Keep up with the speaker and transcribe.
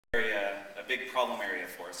a big problem area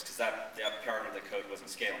for us because that part of the code wasn't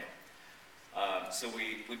scaling. So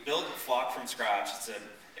we built Flock from scratch.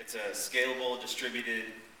 It's a scalable, distributed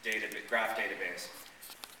graph database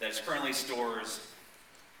that currently stores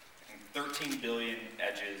 13 billion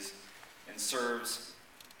edges and serves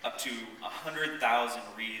up to 100,000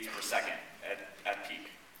 reads per second at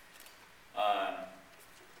peak.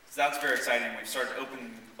 So that's very exciting. We've started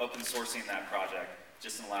open sourcing that project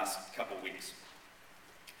just in the last couple weeks.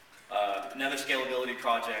 Another scalability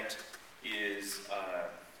project is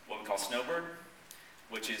what we call Snowbird,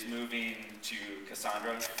 which is moving to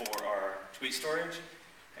Cassandra for our tweet storage,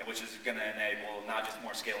 and which is going to enable not just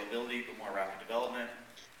more scalability, but more rapid development.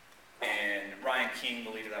 And Ryan King,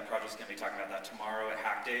 the leader of that project, is going to be talking about that tomorrow at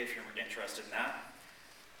Hack Day if you're interested in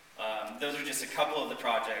that. Those are just a couple of the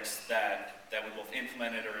projects that we both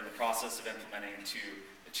implemented or in the process of implementing to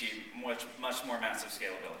achieve much more massive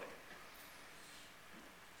scalability.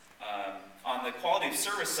 On the quality of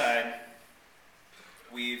service side,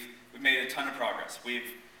 we've made a ton of progress.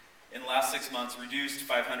 We've, in the last 6 months, reduced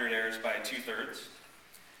 500 errors by 2/3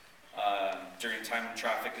 during time when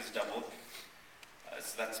traffic has doubled.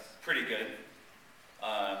 So that's pretty good.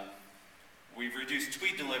 We've reduced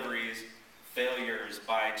tweet deliveries failures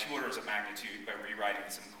by 2 orders of magnitude by rewriting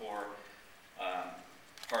some core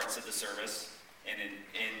parts of the service. And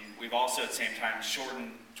we've also at the same time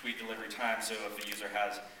shortened tweet delivery time, so if a user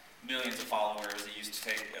has millions of followers, it used to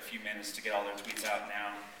take a few minutes to get all their tweets out.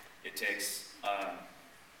 Now it takes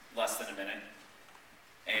less than a minute.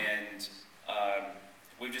 And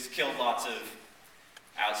we've just killed lots of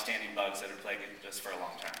outstanding bugs that have plagued us for a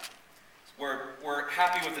long time. We're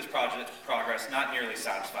happy with this project progress, not nearly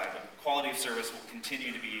satisfied, but quality of service will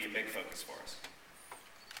continue to be a big focus for us.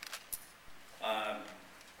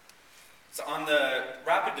 So on the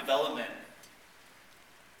rapid development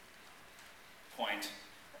point,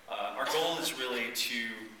 our goal is really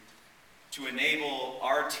to enable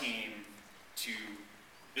our team to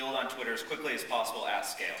build on Twitter as quickly as possible at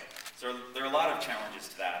scale. So there are a lot of challenges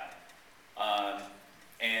to that.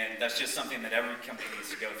 And that's just something that every company needs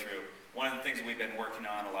to go through. One of the things that we've been working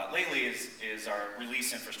on a lot lately is our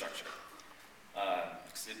release infrastructure.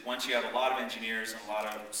 Once you have a lot of engineers and a lot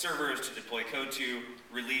of servers to deploy code to,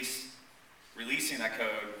 releasing that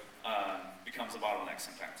code becomes a bottleneck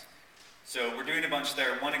sometimes. So we're doing a bunch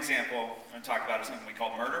there. One example I'm going to talk about is something we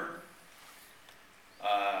call murder,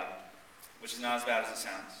 which is not as bad as it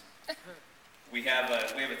sounds. We have a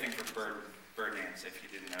thing for bird names, if you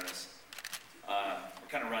didn't notice. We're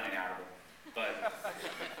kind of running out of them.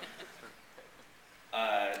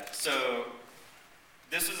 But so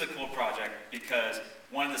this was a cool project because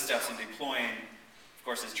one of the steps in deploying, of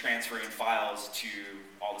course, is transferring files to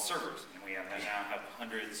all the servers. And we now have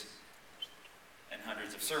hundreds and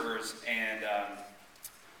hundreds of servers, and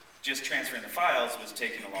just transferring the files was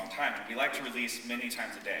taking a long time. And we like to release many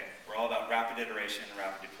times a day. We're all about rapid iteration and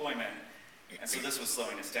rapid deployment, and so this was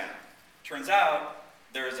slowing us down. Turns out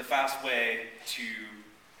there is a fast way to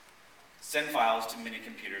send files to many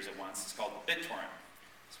computers at once. It's called BitTorrent.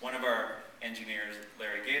 So one of our engineers,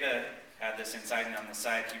 Larry Gaeta, had this insight, and on the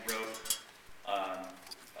side he wrote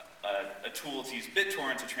a tool to use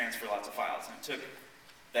BitTorrent to transfer lots of files. And it took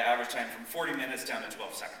the average time from 40 minutes down to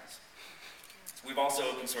 12 seconds. So we've also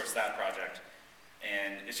open sourced that project.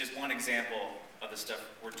 And it's just one example of the stuff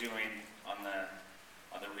we're doing on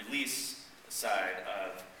the release side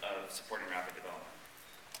of supporting rapid development.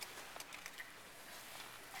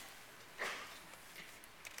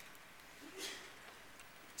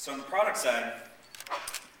 So on the product side,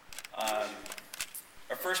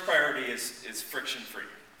 our first priority is friction-free.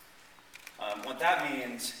 What that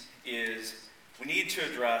means is we need to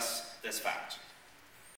address this fact.